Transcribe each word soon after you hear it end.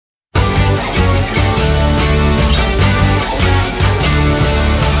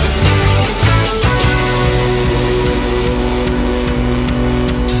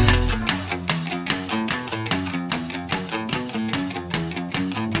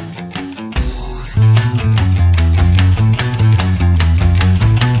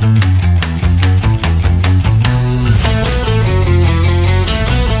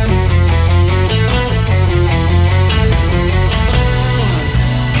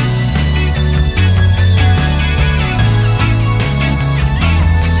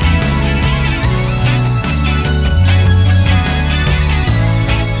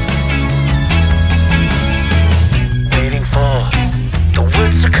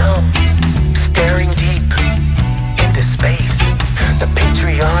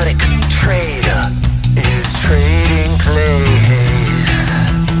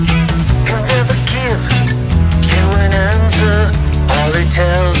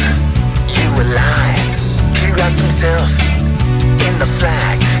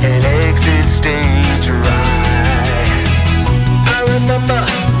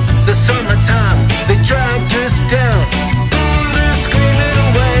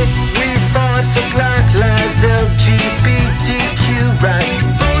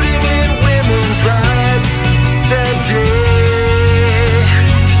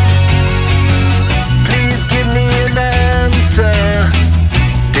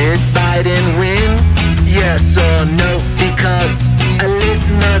yes or no, because a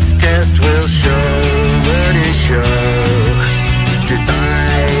litmus test will show what is show.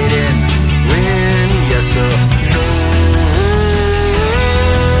 Divide and win, yes or no.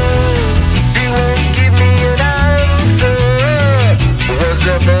 He won't give me an answer. Was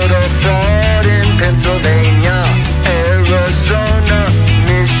a vote of fraud in Pennsylvania, Arizona,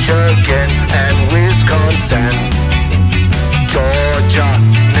 Michigan, and Wisconsin, Georgia,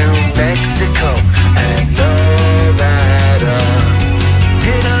 New Mexico, and Nevada.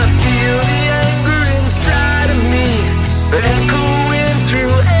 And I feel the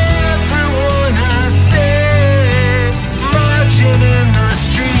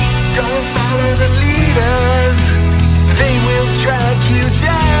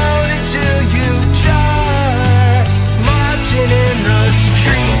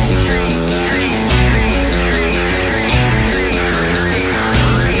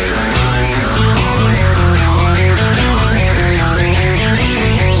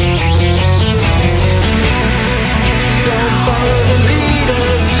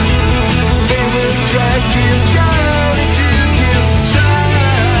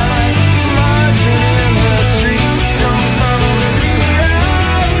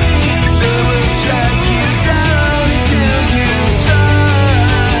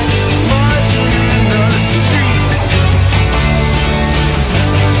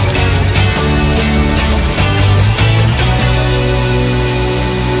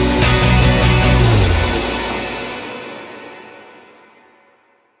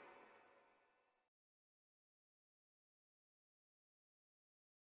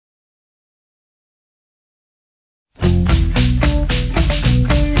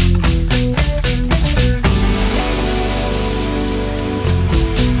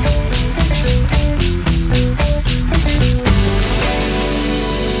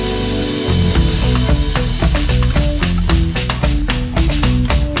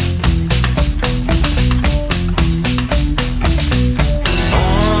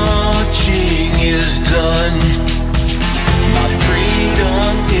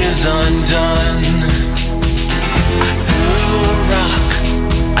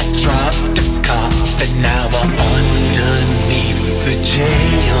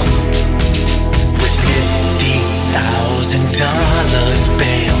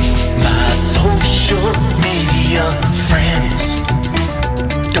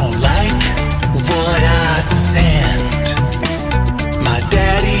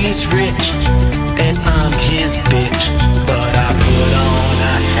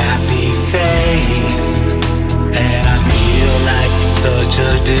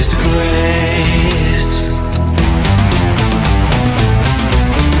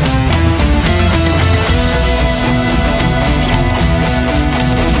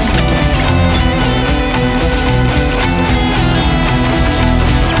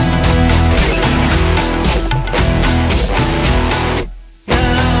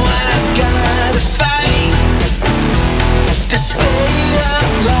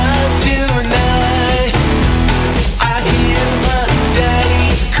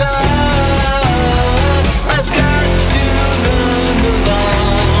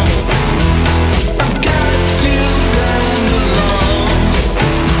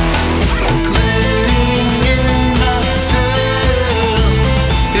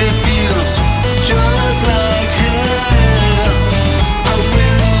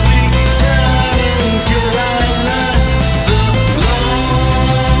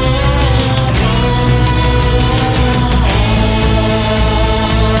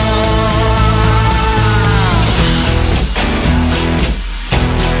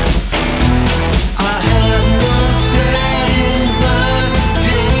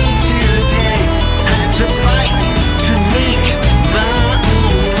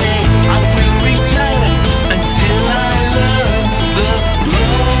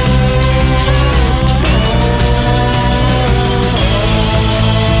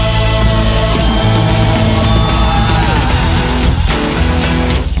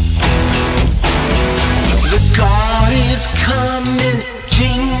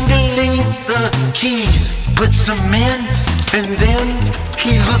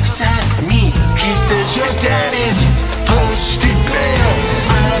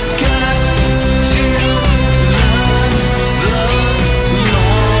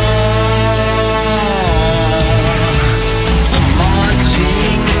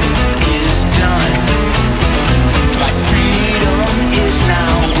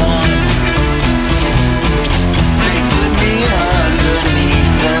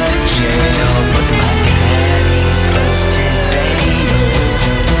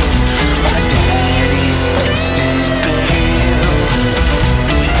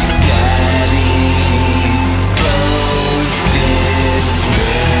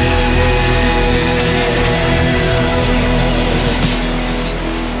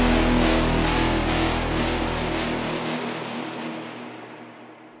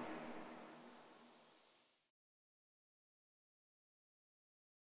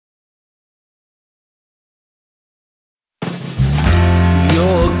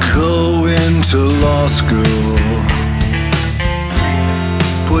to law school,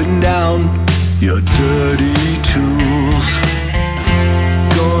 putting down your dirty tools.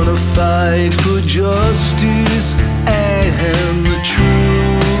 Gonna fight for justice and the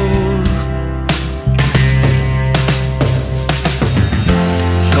truth.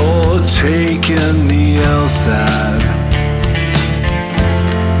 You're taking the outside.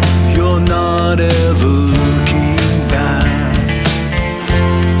 You're not ever looking back.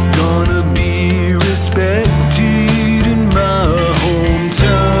 Gonna be respected in my hometown.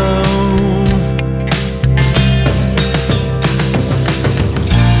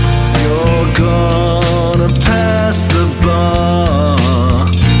 You're gonna pass the bar,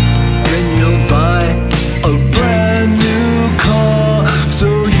 then you'll buy a brand new car. So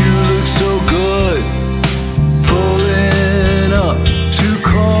you look so good pulling up to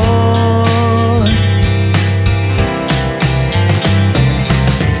court.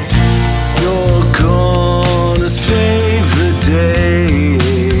 You're gonna save the day,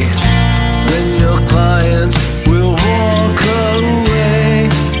 then your clients will walk away.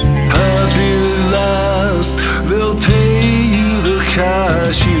 Happy at last, they'll pay you the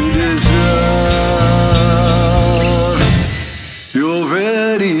cash you deserve. You're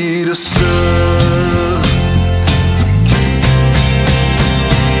ready to serve.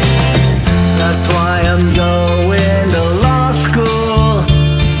 That's why I'm going to law school,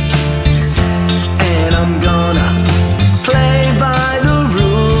 and I'm gonna play by the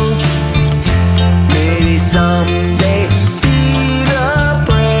rules. Maybe someday be the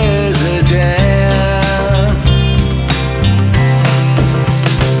president.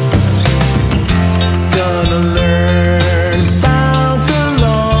 Gonna learn about the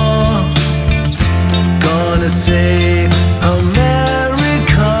law. Gonna save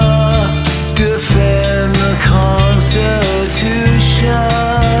America, defend the Constitution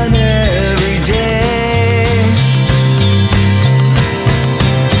every day.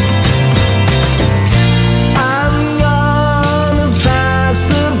 I'm gonna pass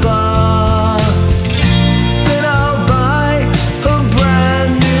the bar, then I'll buy a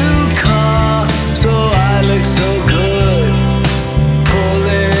brand new car. So I look so good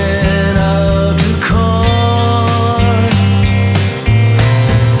pulling up to court.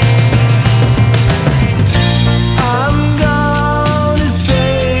 I'm gonna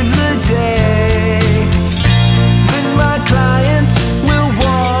save the day, then my clients will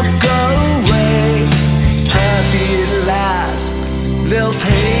walk away. Happy at last, they'll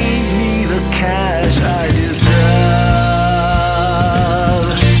pay me the cash I deserve.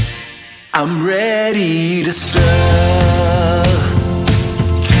 I'm ready to serve.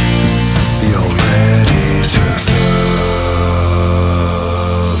 You're ready to serve.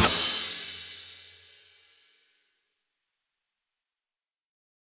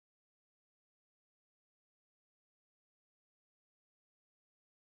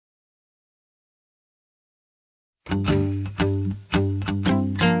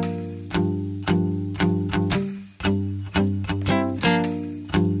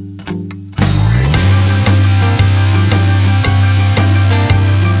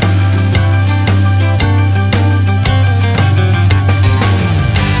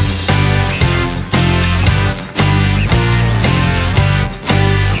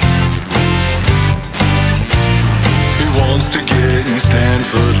 He wants to get in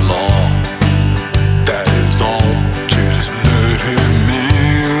Stanford Law. That is all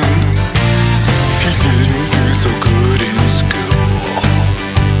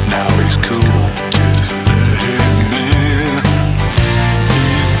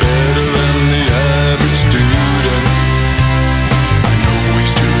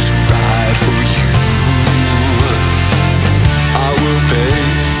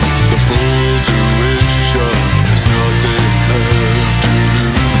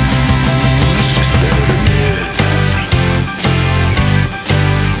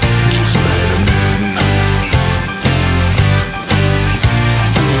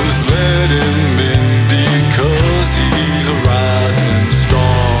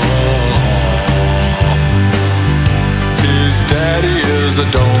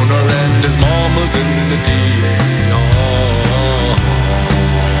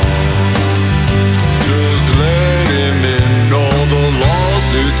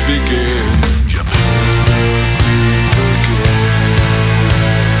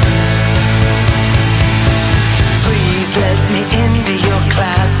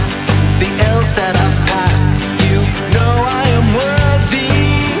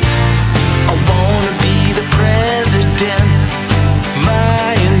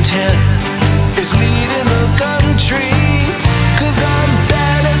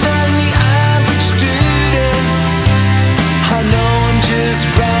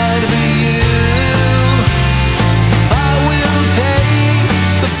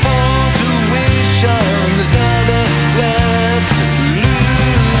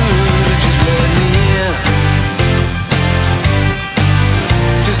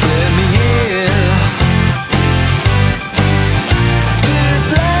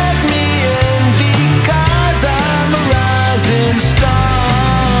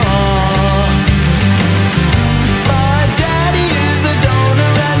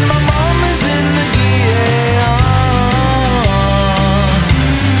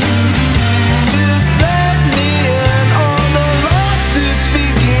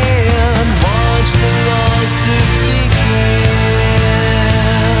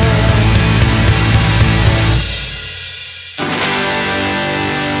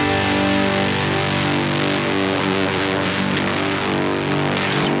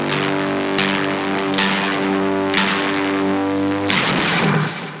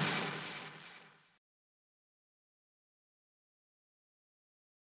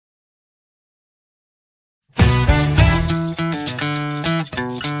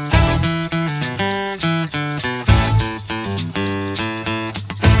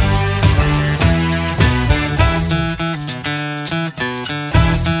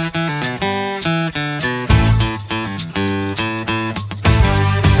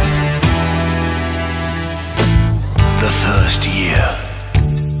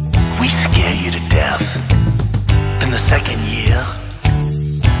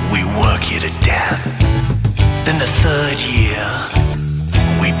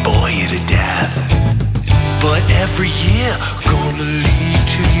every year gonna lead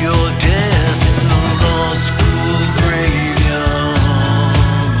to your death in the law school graveyard.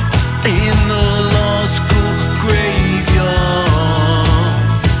 In the law school graveyard.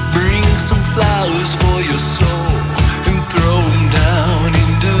 Bring some flowers for your soul and throw them down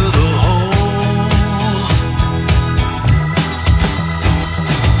into the hole.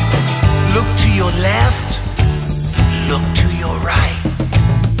 Look to your left, look to your right.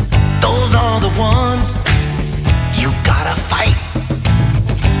 Those are the ones you gotta fight.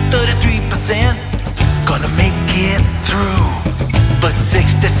 33% gonna make it through, but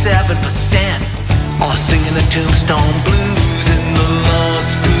 67% are singing the tombstone blues in the law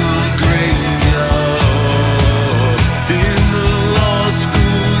school graveyard. In the law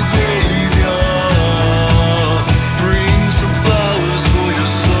school graveyard. Bring some flowers for your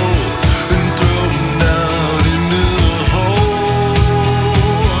soul and throw them down into the hole.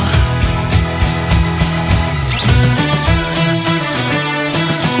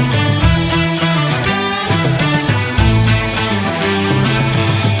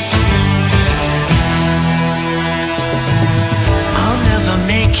 I'll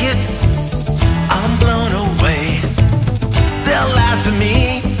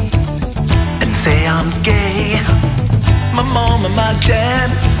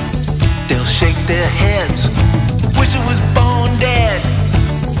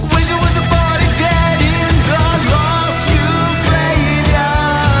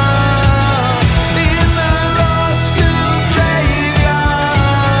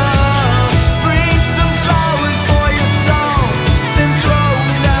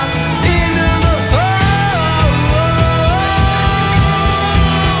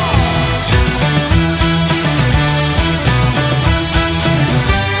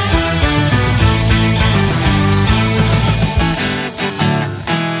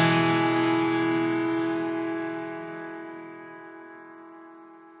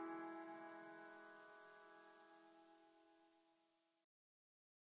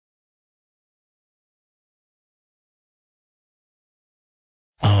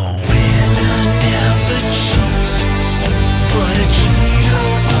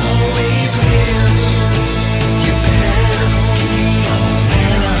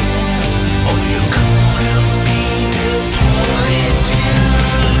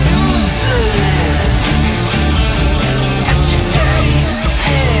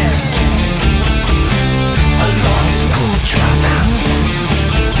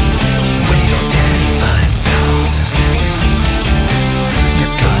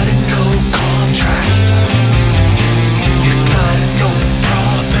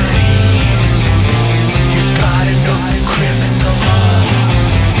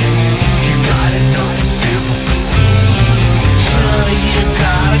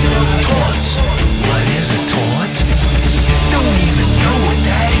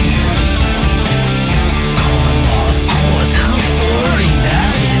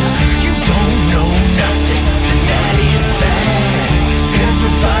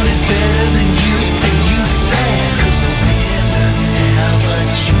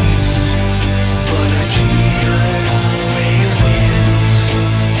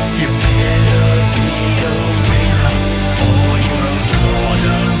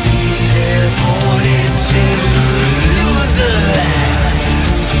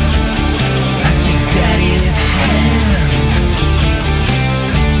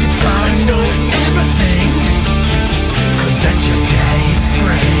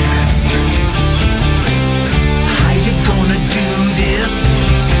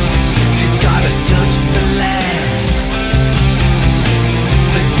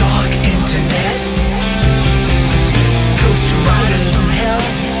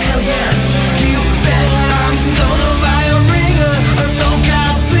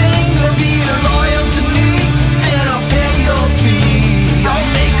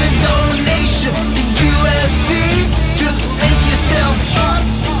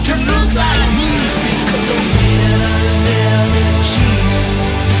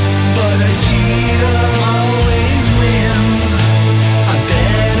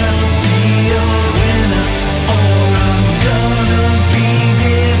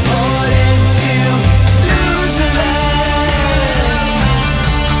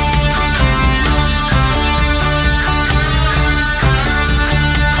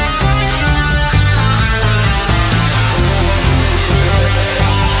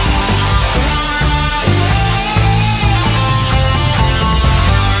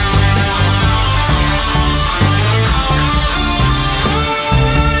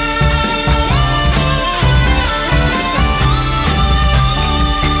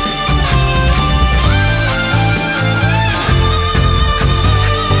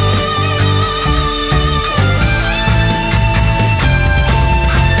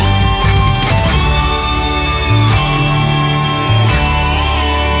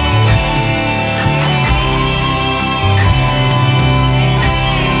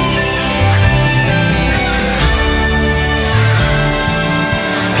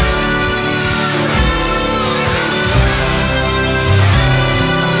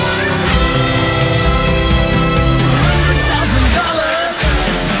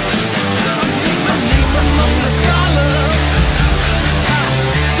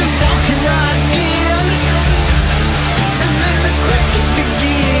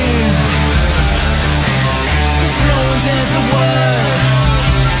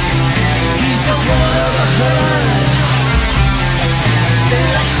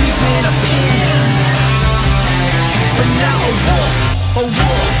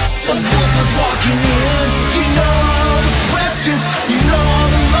A wolf was walking in. You know all the questions, you know all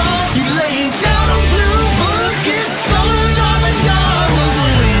the law. You laid down a blue book, it's stolen off a jar. Was a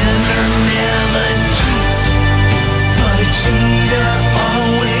winner never cheats, but a cheater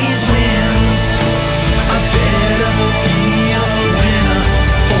always wins. I better be a winner,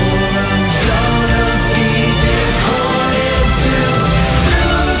 or I'm gonna be deported to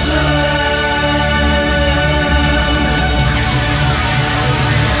lose the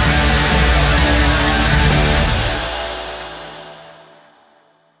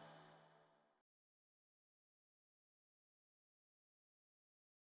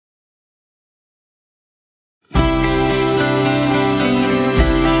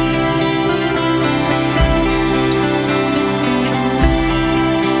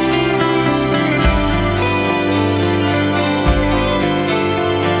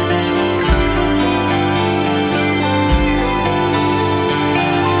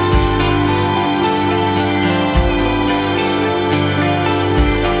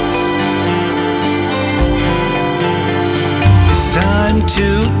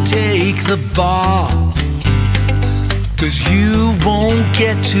to take the bar, 'cause you won't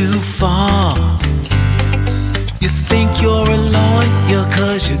get too far. You think you're a lawyer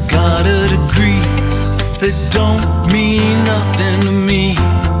 'cause you got a degree that don't mean nothing to me,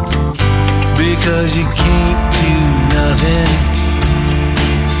 because you can't do nothing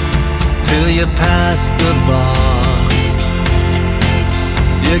till you pass the bar.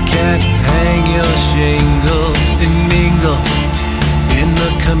 You can't hang your shingle and mingle in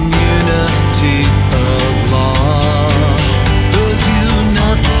the community of law. 'Cause you're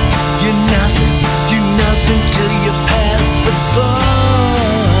nothing till you pass the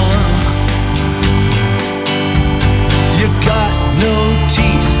bar. You got no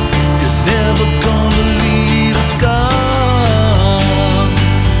teeth, you're never gonna leave a scar.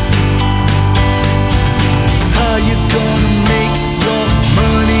 How you gonna make your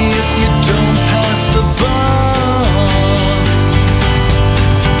money if you don't pass the bar?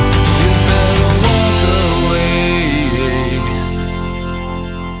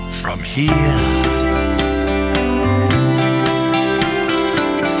 Here.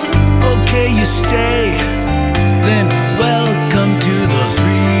 Okay, you stay, then welcome to the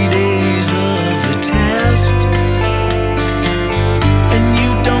 3 days of the test. And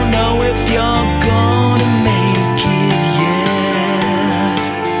you don't know if you're gonna make it yet.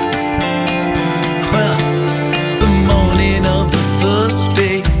 Well, the morning of the first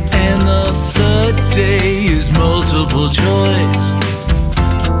day and the third day is multiple choice.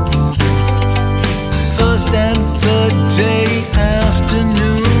 First and third day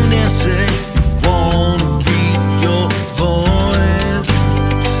afternoon essay, won't read your voice.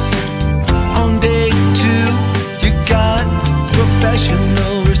 On day 2, you got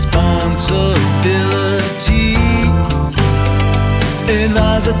professional responsibility.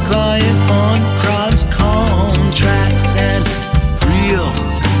 Advise a client on crimes, contracts, and real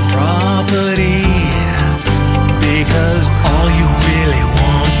property, because all you really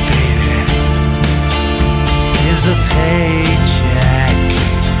want, baby, is a paycheck.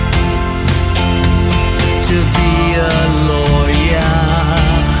 To be a lawyer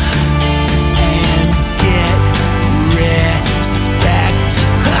and get respect.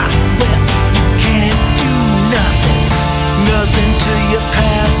 Ha! Well, you can't do nothing till you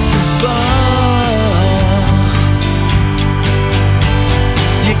pass the bar.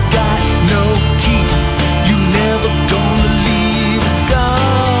 You got no teeth, you never gonna leave a scar.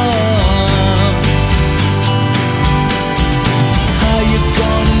 How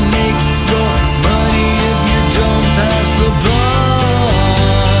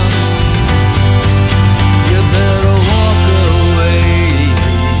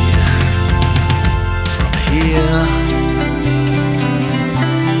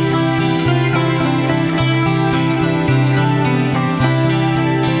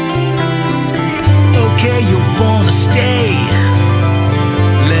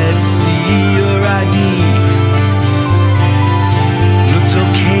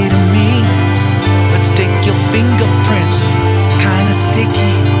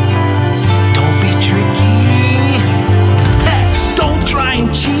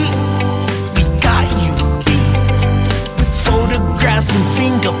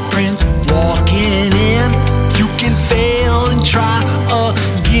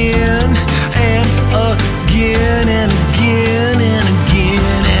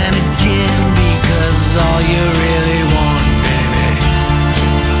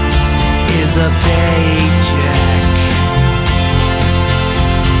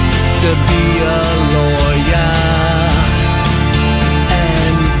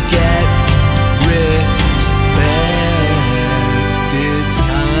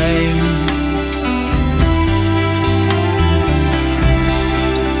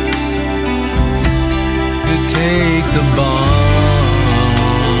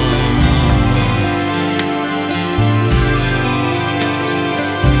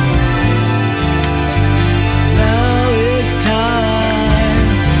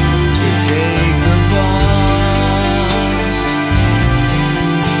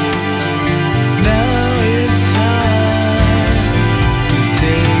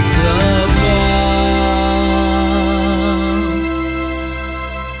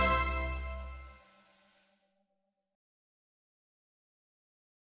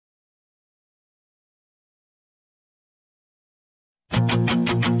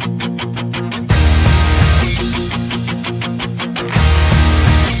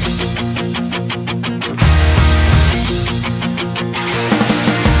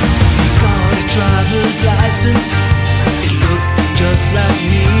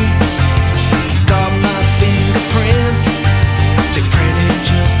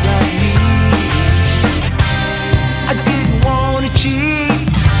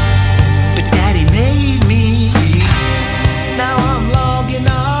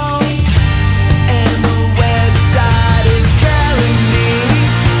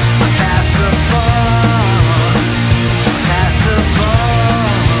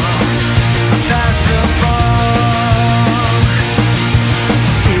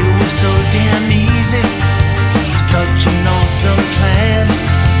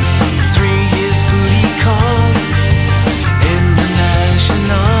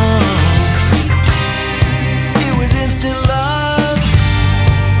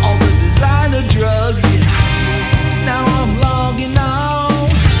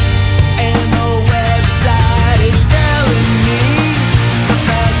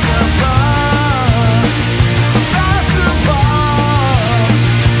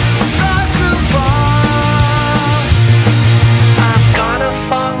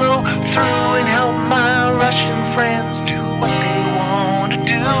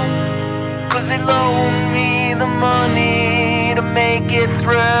they loan me the money to make it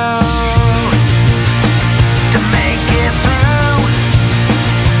through. To make it through.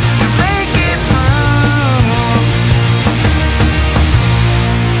 To make it through.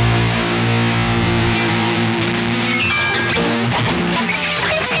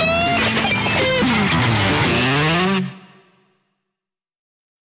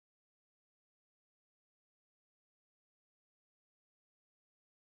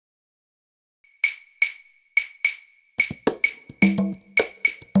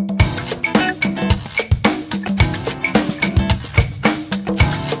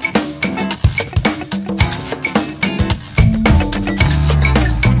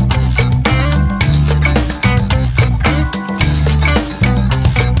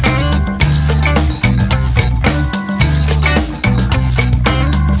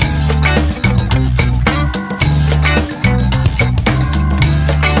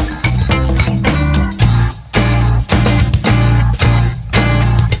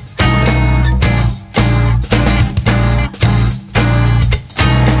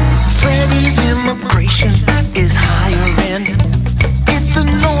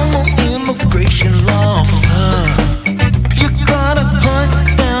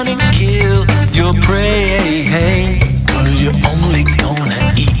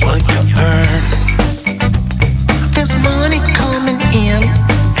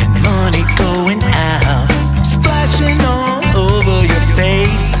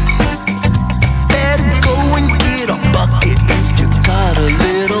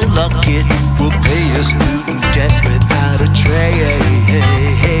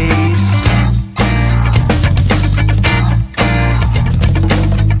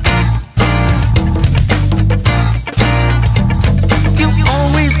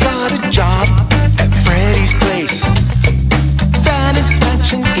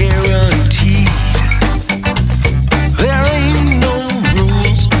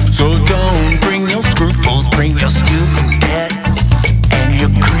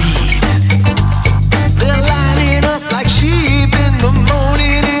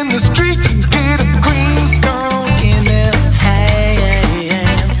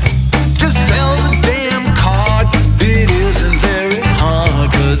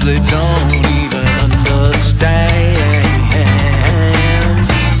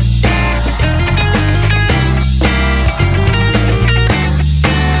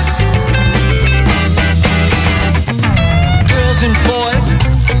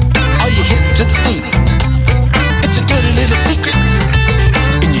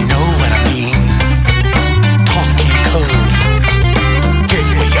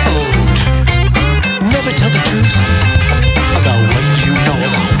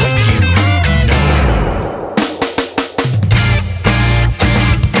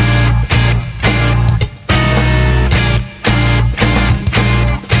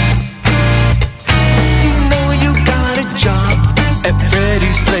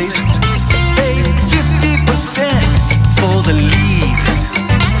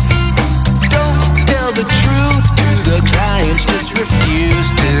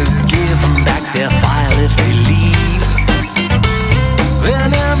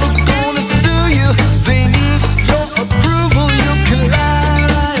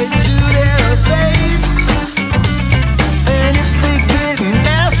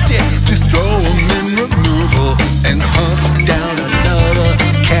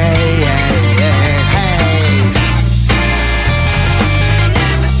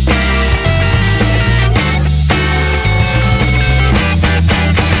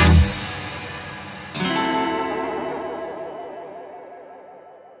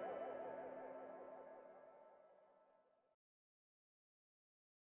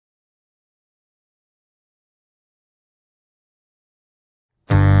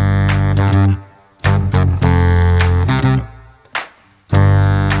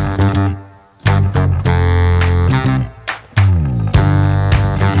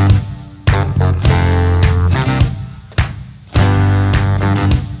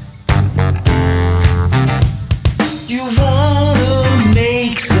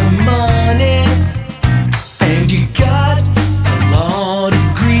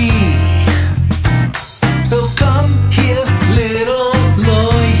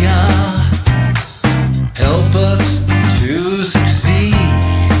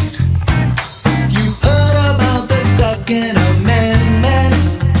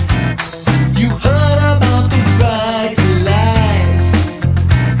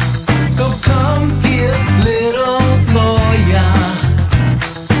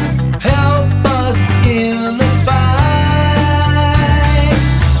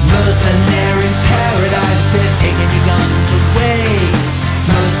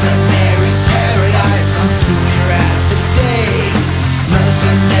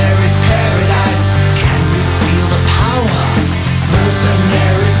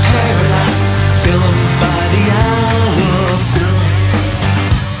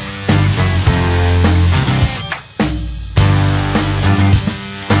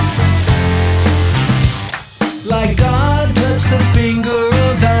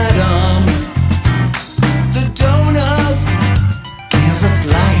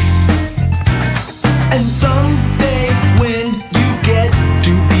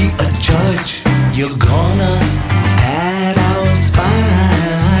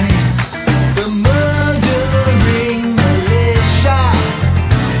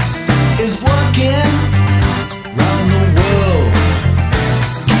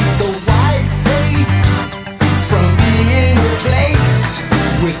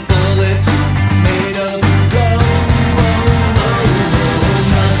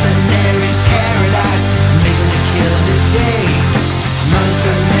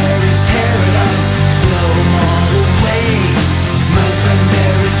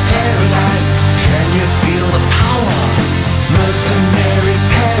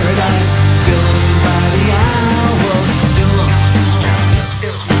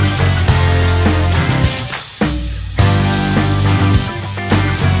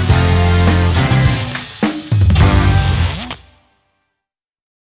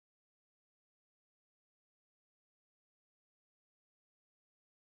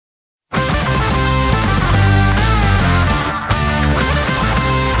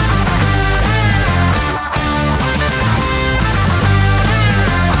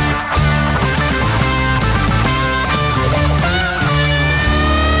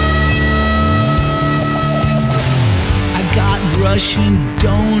 Russian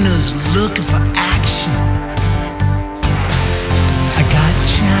donors looking for action. I got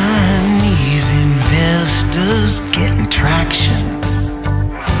Chinese investors getting traction.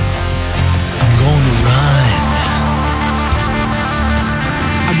 I'm gonna run.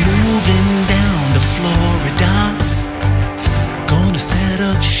 I'm moving down to Florida. Gonna set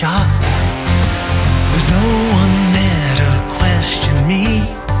up shop. There's no one there to question me.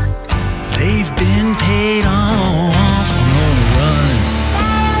 They've been paid off. I'm gonna run.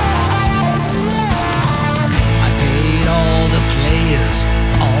 I paid all the players,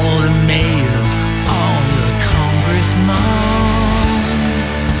 all the mayors, all the congressmen.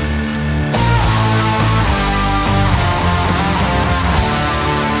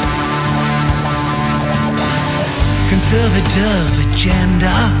 Conservative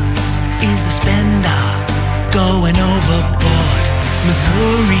agenda is a spender going overboard.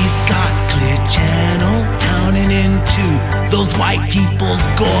 Missouri's got clear channel pounding into those white people's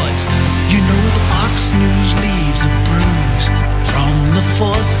gourds. You know the Fox News leaves a bruise from the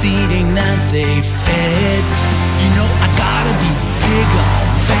force feeding that they fed. You know I gotta be bigger,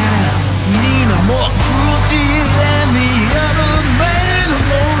 better, meaner, more cruelty than the other man. I'm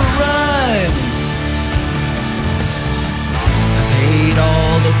gonna run. I paid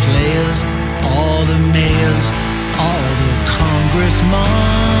all the players, all the mayors, all the congressmen.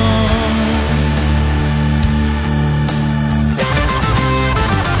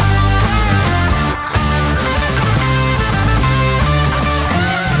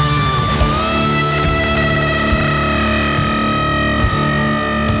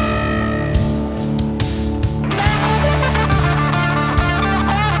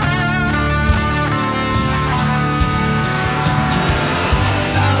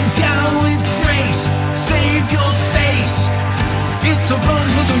 So run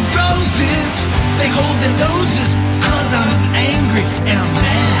for the roses. They hold their noses. Cause I'm angry and I'm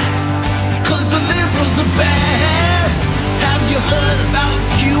mad. Cause the liberals are bad. Have you heard about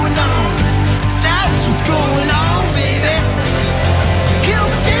QAnon? That's what's going on, baby. Kill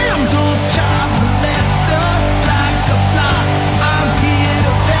the damn old child molesters like a fly. I'm here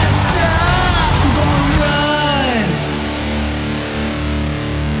to fester. I'm gonna run.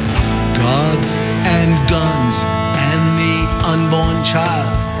 God and guns and the unborn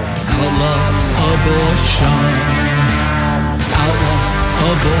child. Outlaw abortion. Outlaw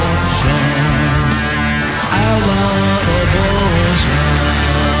abortion. Outlaw abortion.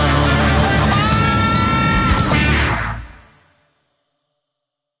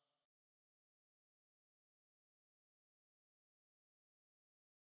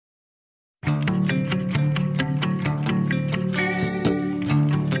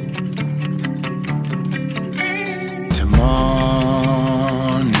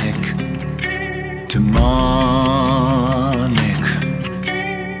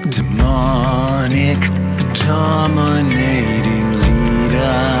 Demonic, dominating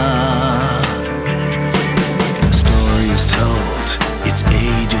leader. The story is told, it's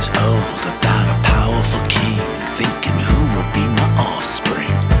ages old, about a powerful king thinking who will be my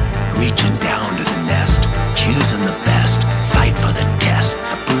offspring. Reaching down to the nest, choosing the best, fight for the test.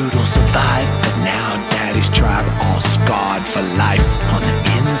 The brutal survive, but now daddy's tribe all scarred for life on the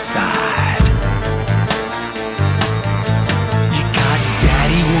inside.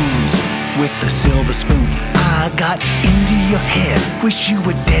 With a silver spoon, I got into your head. Wish you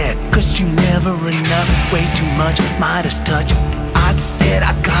were dead, cause you never enough. Way too much, Midas touch. I said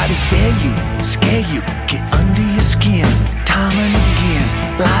I gotta dare you, scare you, get under your skin, time and again.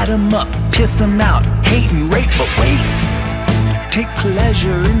 Light 'em up, piss 'em out, hate and rape, but wait. Take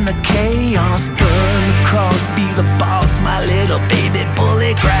pleasure in the chaos, burn the cross, be the boss. My little baby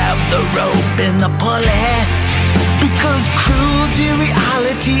bully, grab the rope and the pulley. Because cruelty,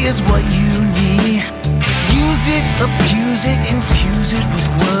 reality is what you need. Use it, abuse it, infuse it with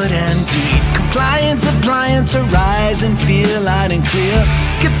word and deed. Compliance, appliance, arise and feel light and clear.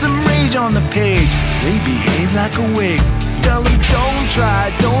 Get some rage on the page, they behave like a wig. Tell them don't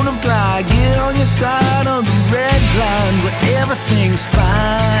try, don't apply. Get on your side of the red line where everything's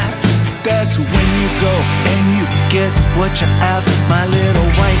fine. That's when you go and you get what you're after. My little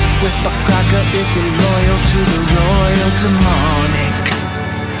white whipper-cracker, if you're loyal to the royal demonic.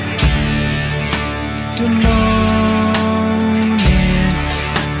 Demonic,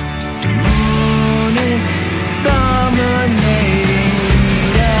 demonic, dominating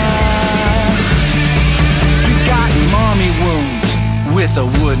leader. You got mommy wounds with a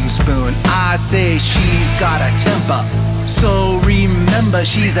wooden spoon. I say she's got a temper, so remember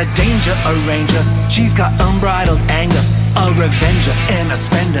she's a danger arranger. She's got unbridled anger, a revenger and a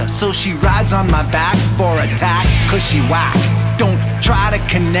spender. So she rides on my back for attack, cause she whack. Don't try to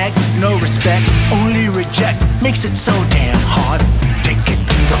connect, no respect, only reject. Makes it so damn hard. Take it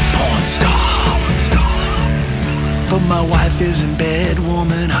to the porn star. But my wife is in bed,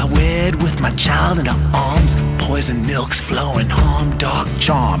 woman I wed with my child in her arms. Poison milk's flowing, harm, dark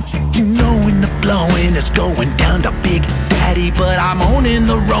charm. You know when the blowing is going down to Big Daddy, but I'm owning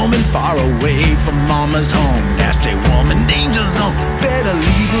the roaming far away from mama's home. Nasty woman, danger zone, better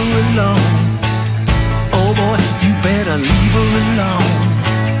leave her alone. Oh boy, you better leave her alone.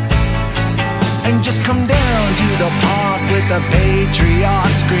 And just come down to the park with the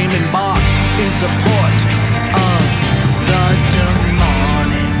patriarch screaming bark in support of the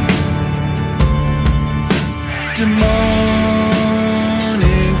demonic.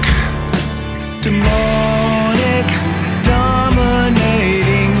 Demonic,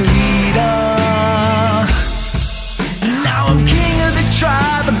 dominating leader. Now I'm king of the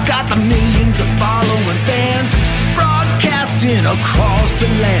tribe, I got the millions of following fans, broadcasting across the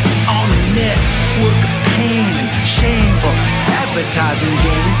land on a network of pain and shame for advertising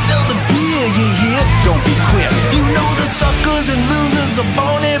gains. Sell the beer, you hear? Don't be quick. You know the suckers and losers are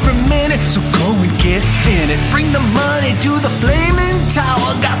born every minute, so go and get in it. Bring the money to the flaming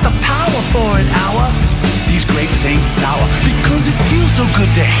tower. Got the power for an hour. These grapes ain't sour because it feels so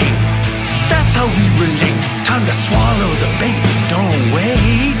good to hate. That's how we relate. Time to swallow the bait. Don't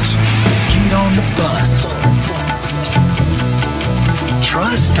wait. Get on the bus.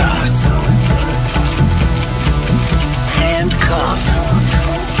 Trust us. Handcuff.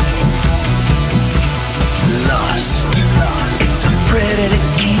 Lust. It's a predator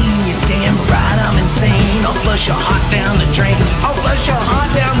game. You're damn right I'm insane. I'll flush your heart down the drain. I'll flush your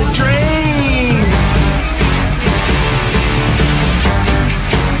heart down the drain.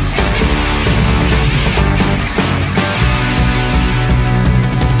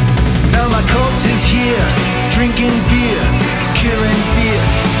 Now my cult is here, drinking beer, killing fear.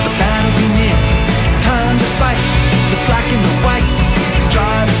 The battle be near. Time to fight. The black and the white.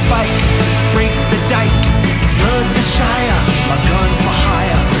 Drive a spike. Break the dike. Flood the Shire. My gun for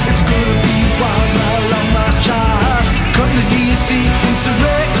hire. It's gonna be wild, my long lost child. Come to DC,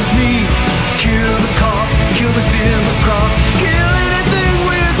 insurrect with me. Kill the cops, kill the Democrats. Kill anything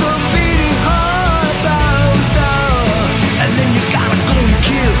with a beating heart. And then you gotta go and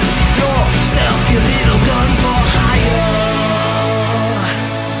kill yourself, your little gun for hire.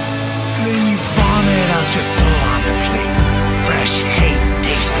 Then you vomit out your soul on the plate. Fresh hate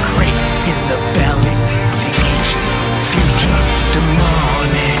tastes great in the belly of the ancient future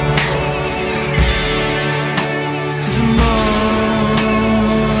demonic. Demonic,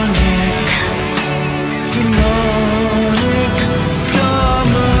 demonic,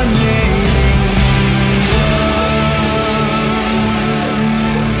 dominating.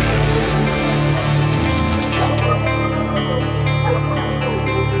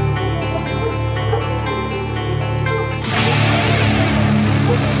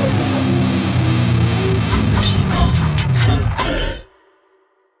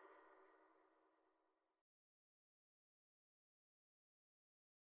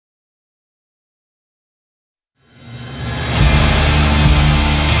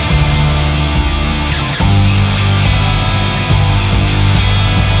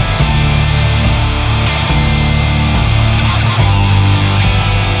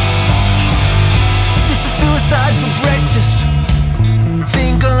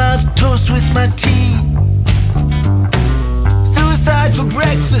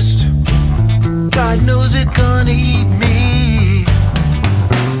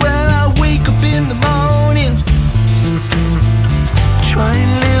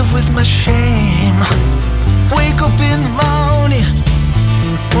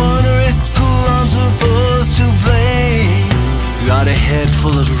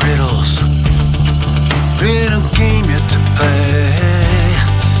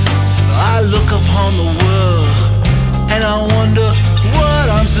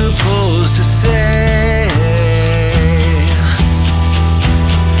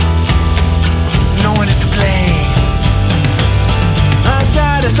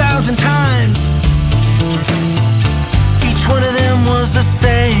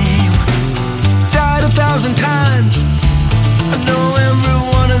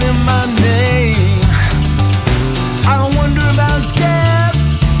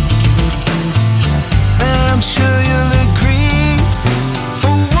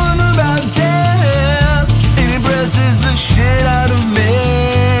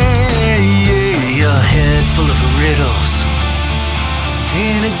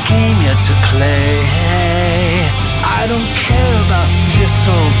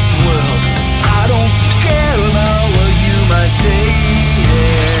 say.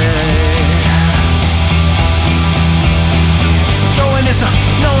 No one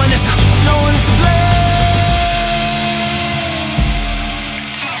is to blame.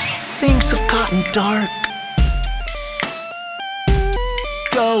 Things have gotten dark,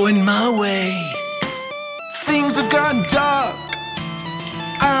 going my way. Things have gotten dark,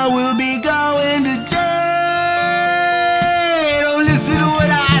 I will be going today. Don't listen to what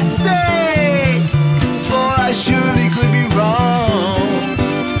I say, for I surely could be wrong.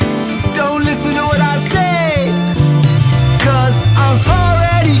 Don't listen to what I say, 'cause I'm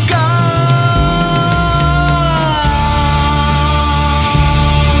already gone.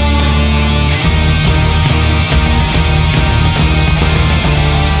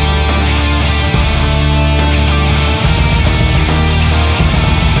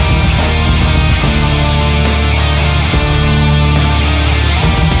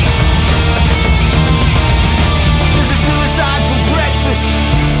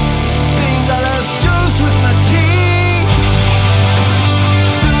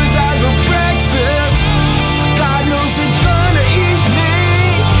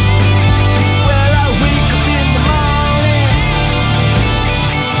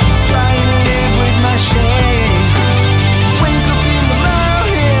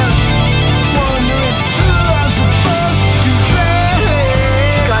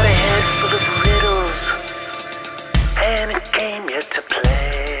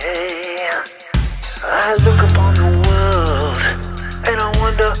 I look upon the world and I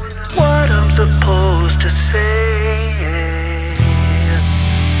wonder what I'm supposed to say.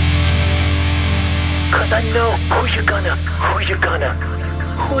 'Cause I know who you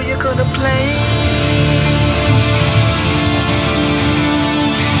gonna blame.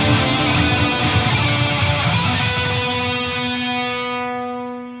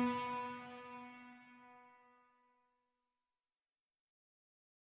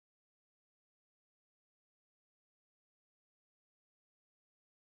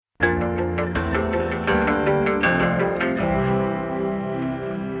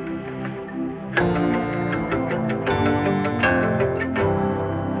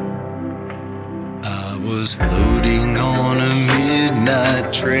 Was floating on a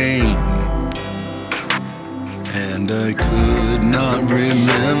midnight train, and I could not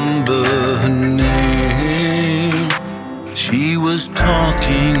remember her name. She was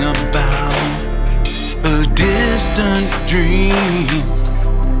talking about a distant dream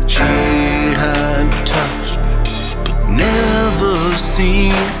she had touched but never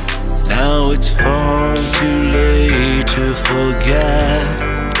seen. Now it's far too late to forget,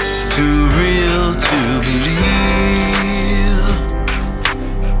 too real to believe.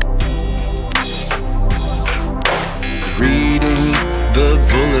 Reading the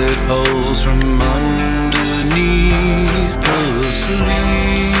bullet holes from underneath the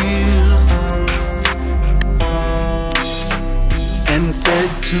sleeve, and said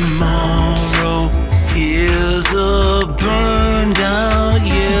tomorrow is a burned out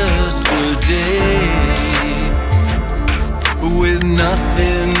yesterday, with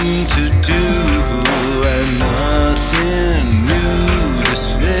nothing to do and nothing new to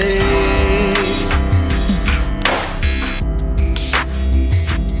say.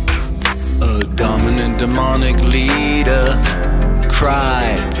 A dominant demonic leader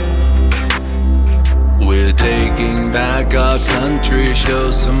cried, "We're taking back our country,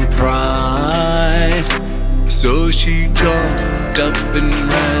 show some pride." So she jumped up and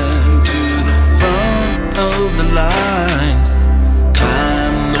ran to the front of the line,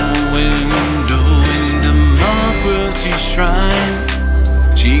 climbed the window in democracy's shrine.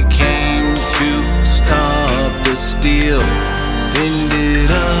 She came to stop the steal, ended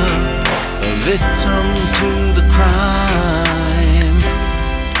up a victim to the crime.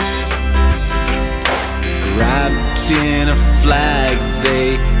 Wrapped in a flag, they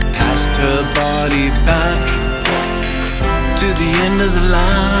passed her body back to the end of the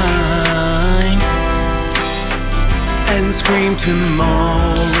line, and scream,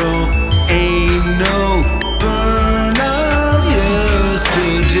 "Tomorrow ain't no burnout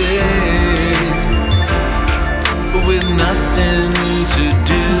yesterday," with nothing to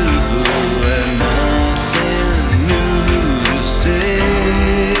do and nothing new to say.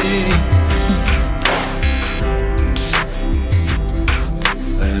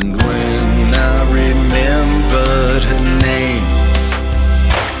 And when I remembered her name,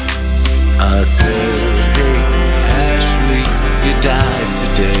 I said, "Hey, Ashley, you died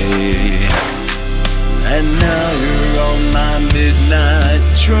today."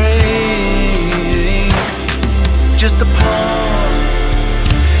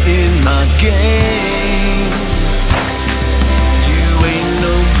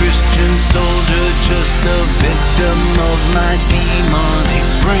 my demonic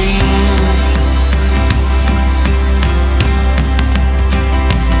brain.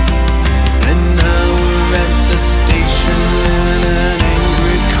 And now we're at the station and an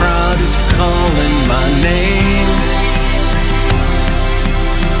angry crowd is calling my name.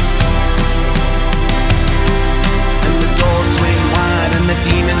 And the doors swing wide and the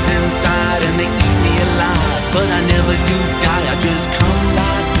demons inside and they eat me alive. But I never do die, I just come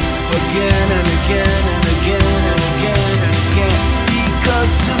back again and again and again and again and again.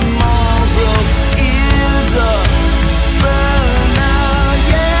 Because tomorrow is a burnout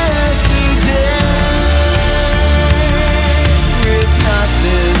yesterday with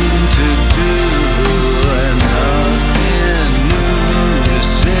nothing to do and nothing new to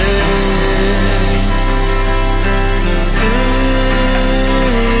say.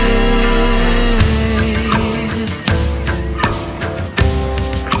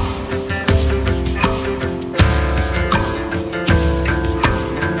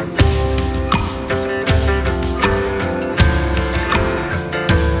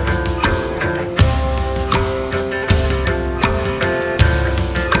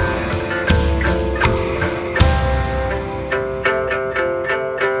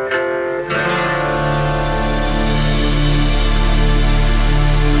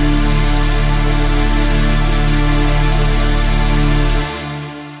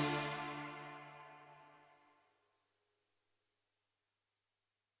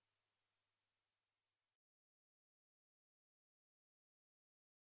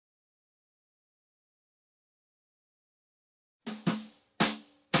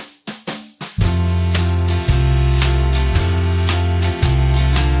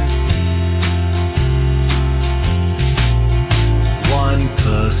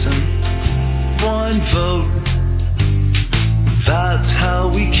 One vote, that's how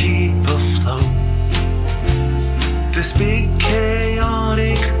we keep afloat this big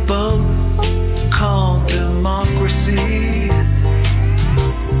chaotic boat called democracy.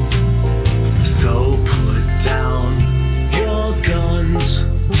 So put down your guns,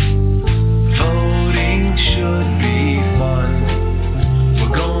 voting should be fun.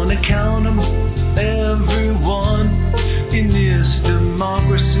 We're gonna count 'em, everyone in this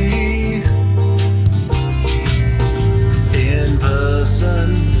democracy. In person,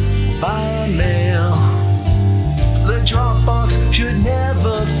 by mail, the Dropbox should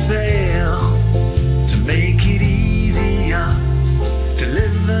never fail to make it easier to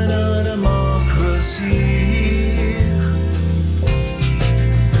live in a democracy.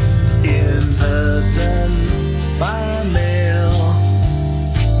 In person, by mail,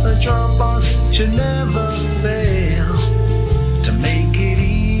 the Dropbox should never fail to make it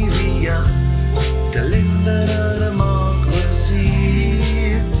easier to live in a democracy.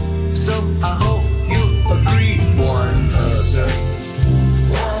 So I hope you agree. One person,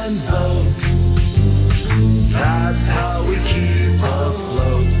 one vote, that's how we keep